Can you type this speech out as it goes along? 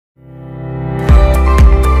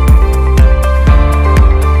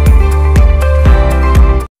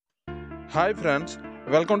Hi friends,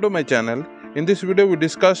 welcome to my channel. In this video we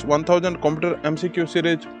discuss 1000 computer MCQ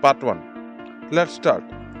series part 1. Let's start.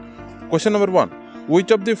 Question number 1. Which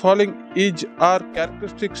of the following are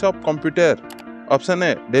characteristics of computer? Option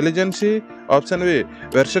A, diligence. Option B,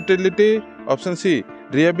 versatility. Option C,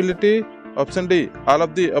 reliability. Option D, all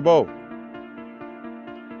of the above.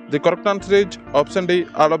 The correct answer is option D,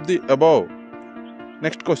 all of the above.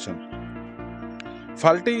 Next question.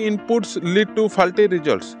 Faulty inputs lead to faulty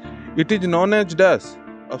results. It is known as dash.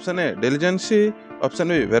 Option A, diligence. Option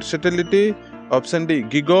B, versatility. Option D,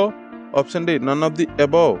 gigo. Option D, none of the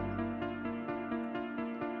above.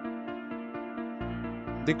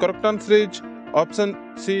 The correct answer is option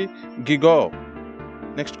C, gigo.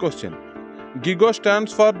 Next question. Gigo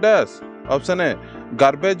stands for dash. Option A,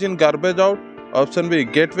 garbage in, garbage out. Option B,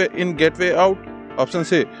 gateway in, gateway out. Option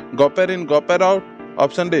C, gopher in, gopher out.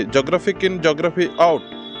 Option D, geographic in, geography out.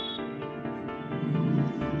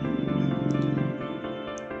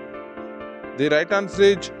 The right answer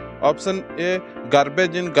is option A,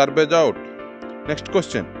 garbage in, garbage out. Next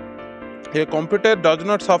question. A computer does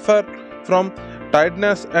not suffer from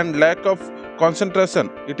tiredness and lack of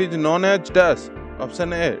concentration. It is known as dash.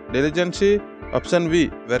 Option A, diligence. Option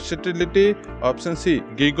B, versatility. Option C,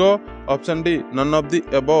 gigo. Option D, none of the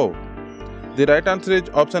above. The right answer is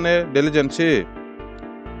option A, diligence.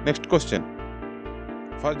 Next question.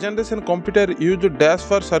 First generation computer used dash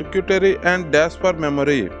for circuitry and dash for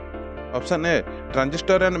memory. Option A,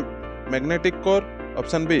 transistor and magnetic core.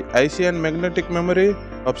 Option B, IC and magnetic memory.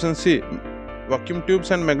 Option C, vacuum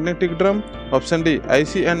tubes and magnetic drum. Option D,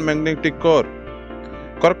 IC and magnetic core.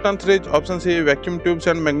 Correct answer is option C, vacuum tubes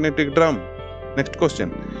and magnetic drum. Next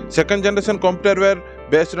question. Second generation computer were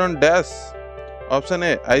based on dash. Option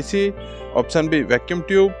A, IC. Option B, vacuum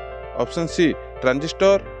tube. Option C,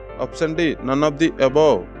 transistor. Option D, none of the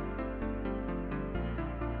above.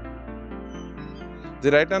 The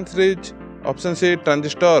right answer is option C,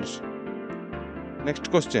 transistors. Next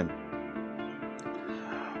question.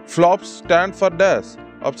 Flops stand for dash.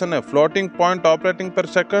 Option A, floating point operating per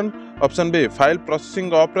second. Option B, file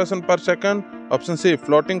processing operation per second. Option C,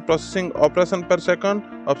 floating processing operation per second.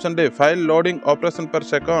 Option D, file loading operation per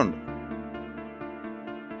second.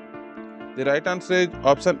 The right answer is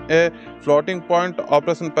option A, floating point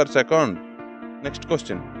operation per second. Next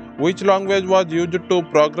question. Which language was used to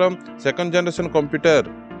program second generation computer?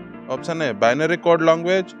 Option A, binary code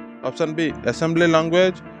language. Option B, assembly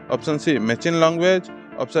language. Option C, machine language.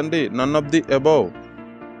 Option D, none of the above.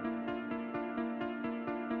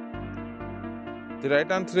 The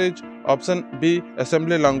right answer is option B,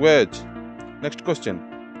 assembly language. Next question.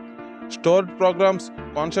 Stored programs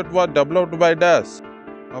concept was developed by dash.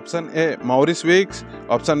 Option A, Maurice Weeks.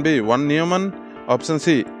 Option B, von Neumann. Option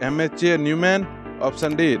C, Mcqs Newman.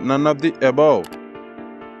 Option D, none of the above.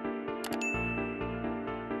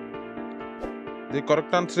 The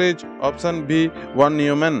correct answer is option B, von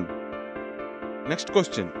Neumann. Next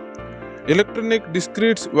question. Electronic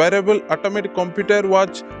discrete variable atomic computer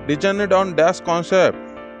was designed on dash concept.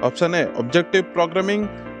 Option A, objective programming.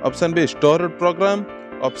 Option B, stored program.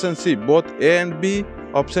 Option C, both A and B.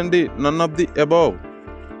 Option D, none of the above.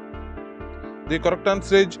 The correct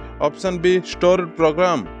answer is option B, stored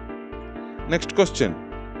program. Next question.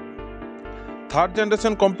 Third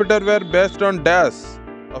generation computer were based on dash.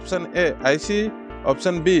 Option A, IC.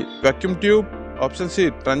 Option B, vacuum tube. Option C,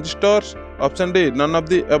 transistors. Option D, none of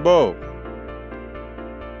the above.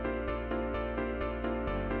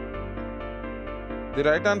 The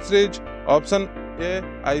right answer is option A,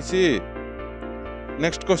 IC.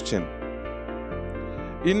 Next question.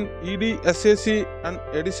 In EDSAC, an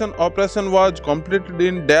addition operation was completed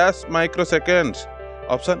in dash microseconds.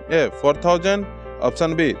 Option A, 4000.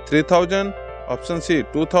 Option B, 3000. Option C,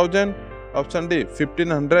 2000. Option D,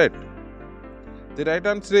 1500. The right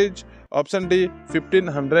answer is option D,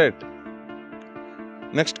 1500.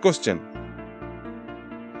 Next question.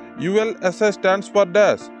 ULSI stands for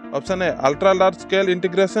dash. Option A, ultra large scale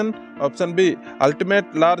integration. Option B,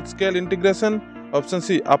 ultimate large scale integration. Option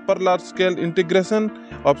C, upper large scale integration.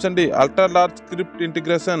 Option D, ultra large script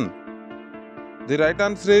integration. The right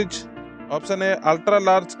answer is option A, ultra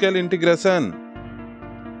large scale integration.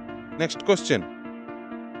 Next question.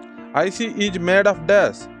 IC is made of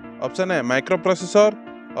dash. Option A, microprocessor.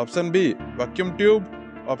 Option B, vacuum tube.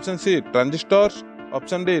 Option C, transistors.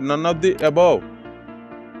 Option D, none of the above.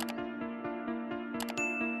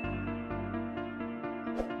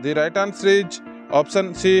 The right answer is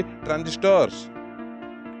option C, transistors.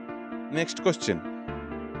 Next question.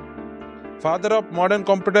 Father of modern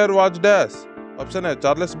computer was dash. Option A,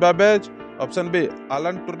 Charles Babbage. Option B,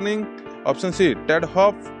 Alan Turing. Option C, Ted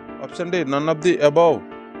Hoff. Option D, none of the above.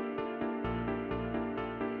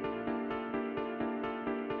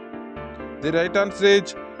 The right answer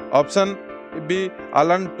is option B,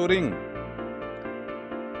 Alan Turing.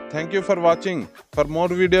 Thank you for watching. For more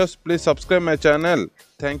videos, please subscribe my channel.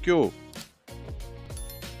 Thank you.